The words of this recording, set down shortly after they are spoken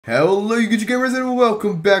Hello you good gamers and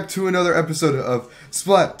welcome back to another episode of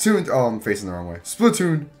Splatoon. Oh, I'm facing the wrong way.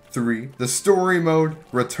 Splatoon 3, the story mode,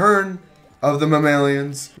 Return of the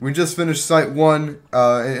Mammalians. We just finished Site 1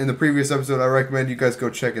 in the previous episode. I recommend you guys go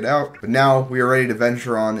check it out. But now we are ready to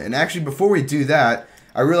venture on. And actually, before we do that,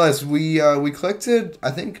 I realized we collected, I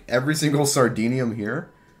think, every single Sardinium here.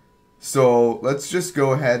 So let's just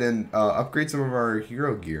go ahead and upgrade some of our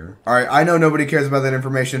hero gear. Alright, I know nobody cares about that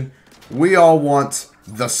information. We all want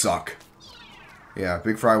the suck. Yeah,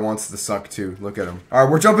 Big Fry wants the suck too. Look at him.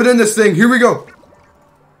 Alright, we're jumping in this thing. Here we go.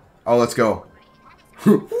 Oh, let's go.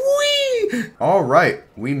 Whee! Alright,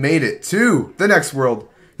 we made it to the next world.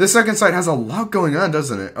 This second site has a lot going on,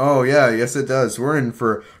 doesn't it? Oh, yeah, yes it does. We're in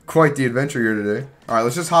for quite the adventure here today. Alright,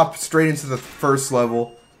 let's just hop straight into the first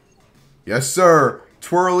level. Yes, sir.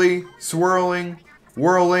 Twirly, swirling,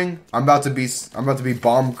 whirling. I'm about to be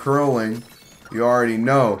bomb curling. You already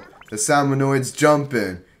know. The Salmonoid's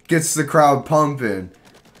jumping, gets the crowd pumping.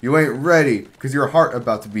 You ain't ready, cause your heart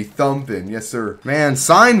about to be thumping. Yes, sir. Man,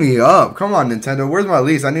 sign me up. Come on, Nintendo. Where's my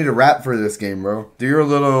lease? I need to rap for this game, bro. Do your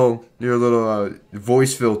little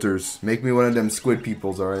voice filters. Make me one of them squid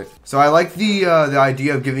peoples, alright? So I like the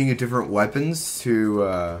idea of giving you different weapons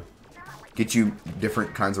to get you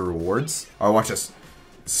different kinds of rewards. Alright, watch this.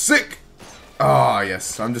 Sick! Oh,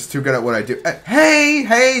 yes. I'm just too good at what I do.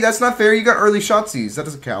 Hey, that's not fair. You got early shotsies. That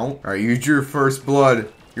doesn't count. All right, you drew your first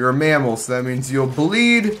blood. You're a mammal, so that means you'll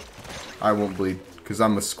bleed. I won't bleed, because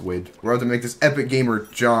I'm a squid. We're about to make this epic gamer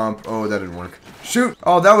jump. Oh, that didn't work. Shoot.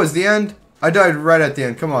 Oh, that was the end? I died right at the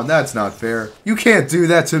end. Come on, that's not fair. You can't do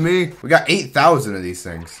that to me. We got 8,000 of these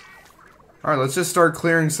things. All right, let's just start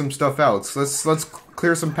clearing some stuff out. Let's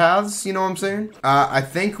clear some paths, you know what I'm saying? I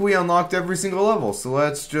think we unlocked every single level, so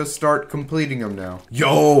let's just start completing them now.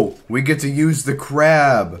 Yo, we get to use the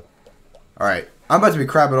crab. All right, I'm about to be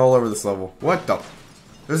crabbing all over this level. What the?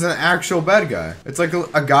 There's an actual bad guy. It's like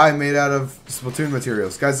a guy made out of Splatoon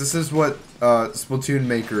materials. Guys, this is what Splatoon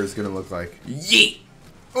Maker is gonna look like. Yeet!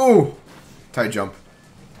 Ooh! Tight jump.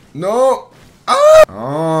 No! Ah!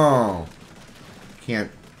 Oh.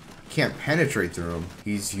 Can't penetrate through him.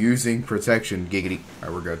 He's using protection. Giggity.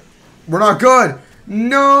 Alright, we're good. We're not good!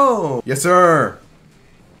 No! Yes, sir!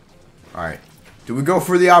 Alright. Do we go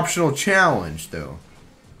for the optional challenge, though?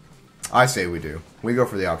 I say we do. We go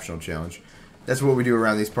for the optional challenge. That's what we do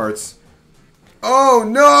around these parts. Oh,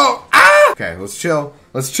 no! Ah! Okay, let's chill.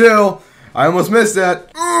 Let's chill. I almost missed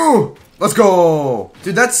that. Ooh! Let's go!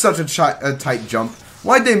 Dude, that's such a tight jump.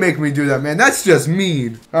 Why'd they make me do that, man? That's just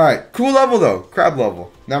mean. Alright, cool level though. Crab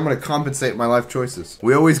level. Now I'm gonna compensate my life choices.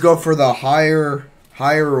 We always go for the higher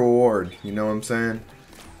reward. You know what I'm saying?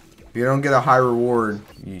 If you don't get a high reward,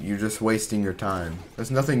 you're just wasting your time. There's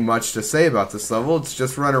nothing much to say about this level. It's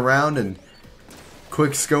just run around and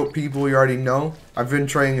quick scope people you already know. I've been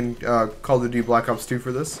training in Call of Duty Black Ops 2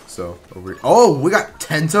 for this. So, over here. Oh, we got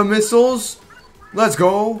Tenta missiles? Let's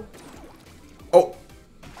go. Oh.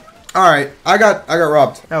 Alright, I got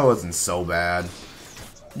robbed. That wasn't so bad.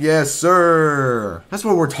 Yes, sir. That's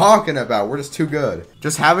what we're talking about. We're just too good.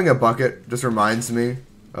 Just having a bucket just reminds me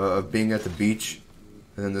of being at the beach.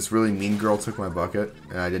 And then this really mean girl took my bucket.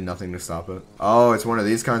 And I did nothing to stop it. Oh, it's one of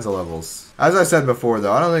these kinds of levels. As I said before,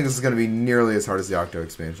 though, I don't think this is going to be nearly as hard as the Octo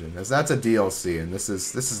expansion. As that's a DLC, and this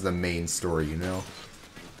is the main story, you know?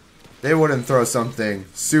 They wouldn't throw something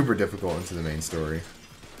super difficult into the main story.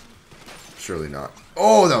 Surely not.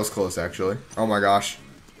 Oh, that was close, actually. Oh my gosh.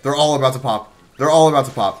 They're all about to pop. They're all about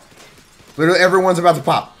to pop. Literally everyone's about to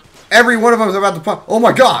pop. Every one of them is about to pop. Oh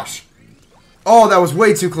my gosh. Oh, that was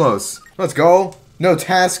way too close. Let's go. No,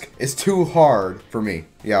 task is too hard for me.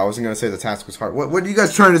 Yeah, I wasn't going to say the task was hard. What are you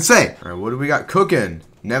guys trying to say? All right, what do we got cooking?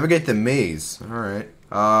 Navigate the maze. All right.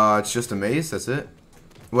 It's just a maze. That's it.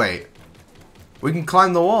 Wait. We can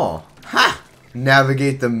climb the wall. Ha!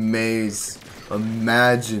 Navigate the maze.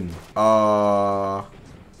 Imagine.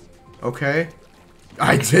 Okay.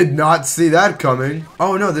 I did not see that coming.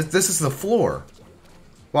 Oh no, this is the floor.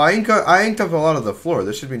 Well, I inked up a lot of the floor.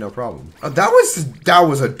 This should be no problem. That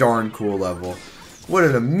was a darn cool level. What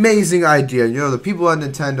an amazing idea. You know, the people at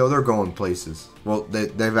Nintendo, they're going places. Well,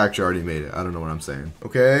 they've actually already made it. I don't know what I'm saying.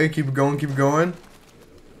 Okay, keep it going, keep it going.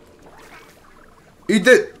 Eat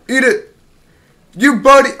it! Eat it! You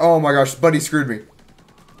buddy! Oh my gosh, buddy screwed me.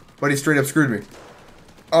 Buddy straight up screwed me.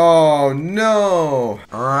 Oh no!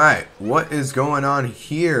 Alright, what is going on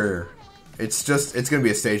here? It's gonna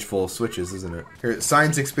be a stage full of switches, isn't it? Here,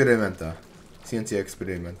 Science Experimenta. Ciencia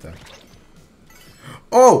Experimenta.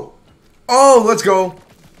 Oh! Oh, let's go!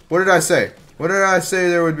 What did I say? What did I say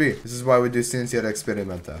there would be? This is why we do Ciencia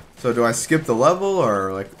Experimenta. So do I skip the level,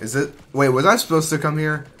 or like, is it... Wait, was I supposed to come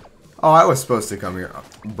here? Oh, I was supposed to come here.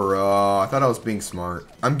 Bro, I thought I was being smart.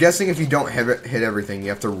 I'm guessing if you don't hit everything, you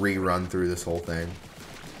have to rerun through this whole thing.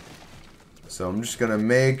 So I'm just gonna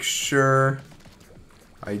make sure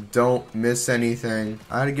I don't miss anything.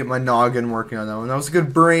 I had to get my noggin working on that one. That was a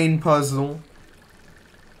good brain puzzle.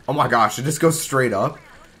 Oh my gosh, it just goes straight up.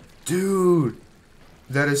 Dude,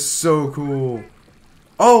 that is so cool.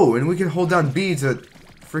 Oh, and we can hold down B to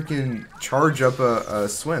freaking charge up a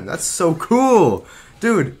swim. That's so cool.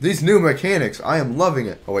 Dude, these new mechanics, I am loving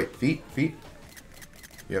it. Oh wait, feet.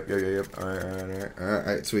 Yep.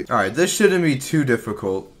 Alright, sweet. Alright, this shouldn't be too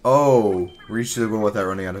difficult. Oh, reach the goal without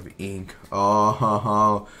running out of ink.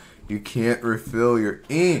 Oh, you can't refill your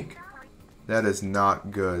ink. That is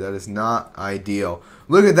not good. That is not ideal.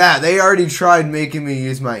 Look at that. They already tried making me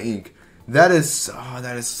use my ink. That is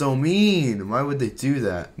so mean. Why would they do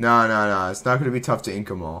that? No. It's not going to be tough to ink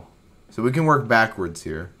them all. So we can work backwards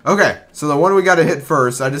here. Okay, so the one we got to hit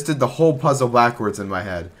first, I just did the whole puzzle backwards in my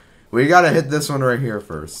head. We got to hit this one right here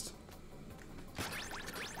first.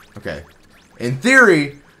 Okay. In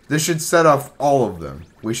theory, this should set off all of them.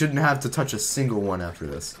 We shouldn't have to touch a single one after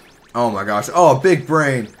this. Oh my gosh. Oh, big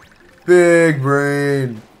brain. Big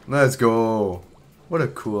brain. Let's go. What a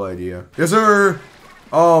cool idea. Yes, sir.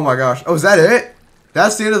 Oh my gosh. Oh, is that it?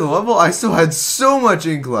 That's the end of the level? I still had so much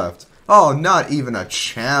ink left. Oh, not even a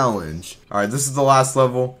challenge. Alright, this is the last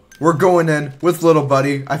level. We're going in with Little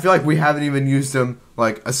Buddy. I feel like we haven't even used him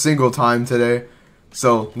like a single time today.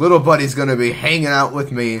 So, Little Buddy's gonna be hanging out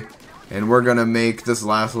with me. And we're gonna make this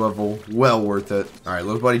last level well worth it. Alright,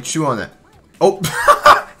 Little Buddy, chew on that. Oh!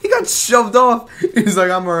 He got shoved off. He's like,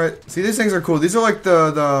 I'm alright. See, these things are cool. These are like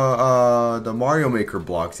the Mario Maker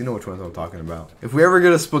blocks. You know which ones I'm talking about. If we ever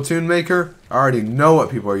get a Splatoon Maker, I already know what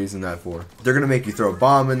people are using that for. They're gonna make you throw a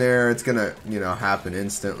bomb in there. It's gonna, you know, happen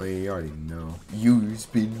instantly. You already know. You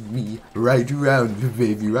spin me right around,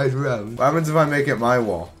 baby, right around. What happens if I make it my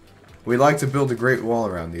wall? We like to build a great wall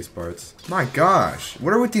around these parts. My gosh,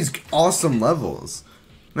 what are with these awesome levels?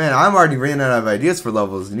 Man, I'm already ran out of ideas for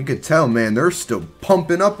levels, and you can tell, man, they're still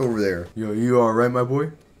pumping up over there. Yo, you alright, my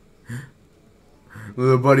boy?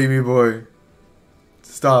 Little buddy, me boy.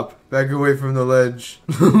 Stop. Back away from the ledge.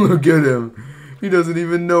 Look at him. He doesn't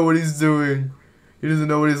even know what he's doing. He doesn't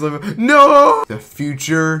know what he's living. No! The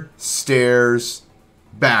future stares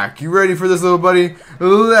back. You ready for this, little buddy?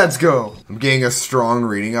 Let's go. I'm getting a strong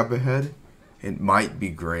reading up ahead. It might be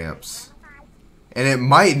Gramps. And it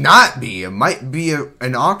might not be. It might be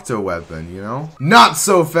an octo weapon, you know? Not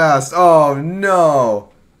so fast. Oh,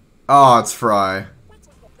 no. Oh, it's Fry.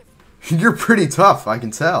 You're pretty tough, I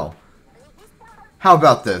can tell. How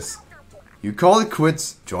about this? You call it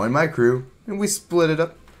quits, join my crew, and we split it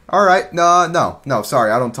up. Alright, no,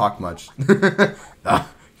 sorry, I don't talk much. You want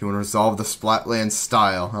to resolve the Splatland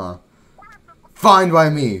style, huh? Fine by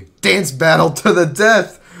me. Dance battle to the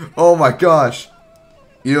death. Oh my gosh.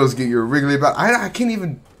 Eels get your wriggly about. I can't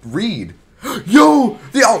even read. Yo!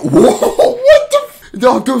 Whoa! What the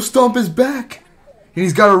Octo Stomp is back! And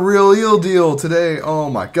he's got a real eel deal today.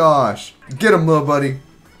 Oh my gosh. Get him, little buddy.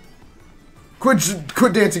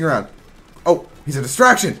 Quit dancing around. Oh, he's a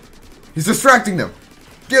distraction. He's distracting them.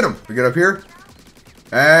 Get him. We get up here.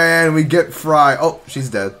 And we get Fry. Oh,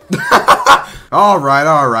 she's dead.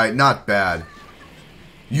 Alright. Not bad.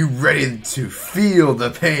 You ready to feel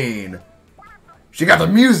the pain? She got the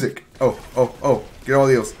music! Oh. Get all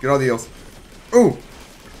the eels. Get all the eels. Ooh!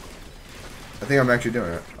 I think I'm actually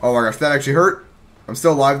doing it. Oh my gosh, that actually hurt. I'm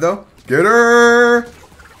still alive though. Get her!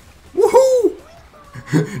 Woohoo!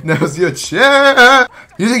 Now's your chance!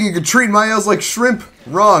 You think you could treat my eels like shrimp?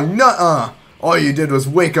 Wrong. Nuh-uh. All you did was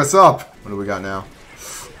wake us up. What do we got now?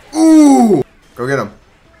 Ooh! Go get him.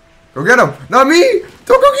 Go get him! Not me!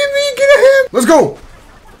 Don't go get me! Get him! Let's go!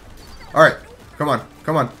 Alright. Come on.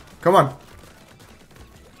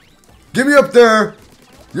 Get me up there!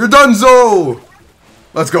 You're donezo!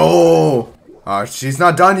 Let's go! She's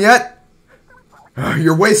not done yet?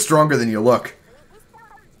 You're way stronger than you look.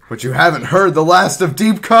 But you haven't heard the last of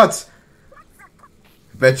deep cuts.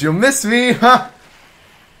 Bet you'll miss me, huh?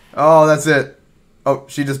 Oh, that's it. Oh,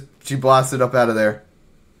 she blasted up out of there.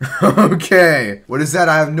 Okay. What is that?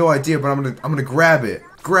 I have no idea, but I'm gonna grab it.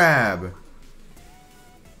 Grab.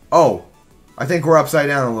 Oh. I think we're upside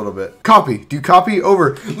down a little bit. Copy. Do you copy?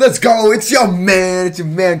 Over. Let's go. It's your man. It's your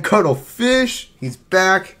man, Cuttlefish. He's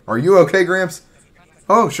back. Are you okay, Gramps?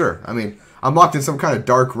 Oh, sure. I mean, I'm locked in some kind of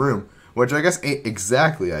dark room, which I guess ain't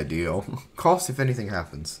exactly ideal. Call us if anything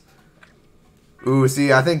happens. Ooh,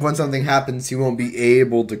 see, I think when something happens, he won't be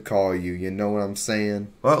able to call you. You know what I'm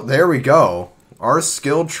saying? Well, there we go. Our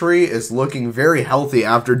skill tree is looking very healthy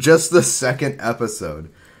after just the second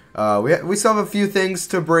episode. We still have a few things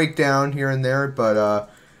to break down here and there, but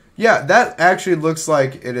yeah, that actually looks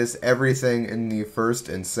like it is everything in the first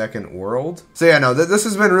and second world. So yeah, no, this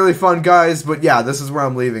has been really fun, guys, but yeah, this is where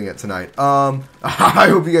I'm leaving it tonight. I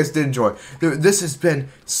hope you guys did enjoy. This has been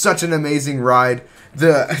such an amazing ride.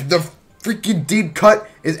 The freaking deep cut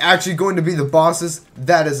is actually going to be the bosses.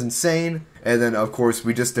 That is insane. And then, of course,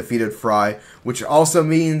 we just defeated Fry, which also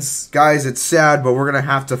means, guys, it's sad, but we're going to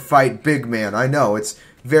have to fight Big Man. I know, it's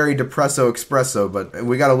very depresso espresso, but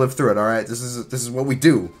we gotta live through it, alright? This is what we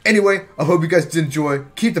do. Anyway, I hope you guys did enjoy.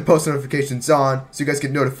 Keep the post notifications on so you guys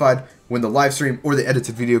get notified when the live stream or the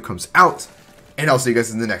edited video comes out. And I'll see you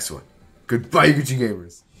guys in the next one. Goodbye, Gucci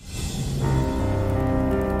Gamers.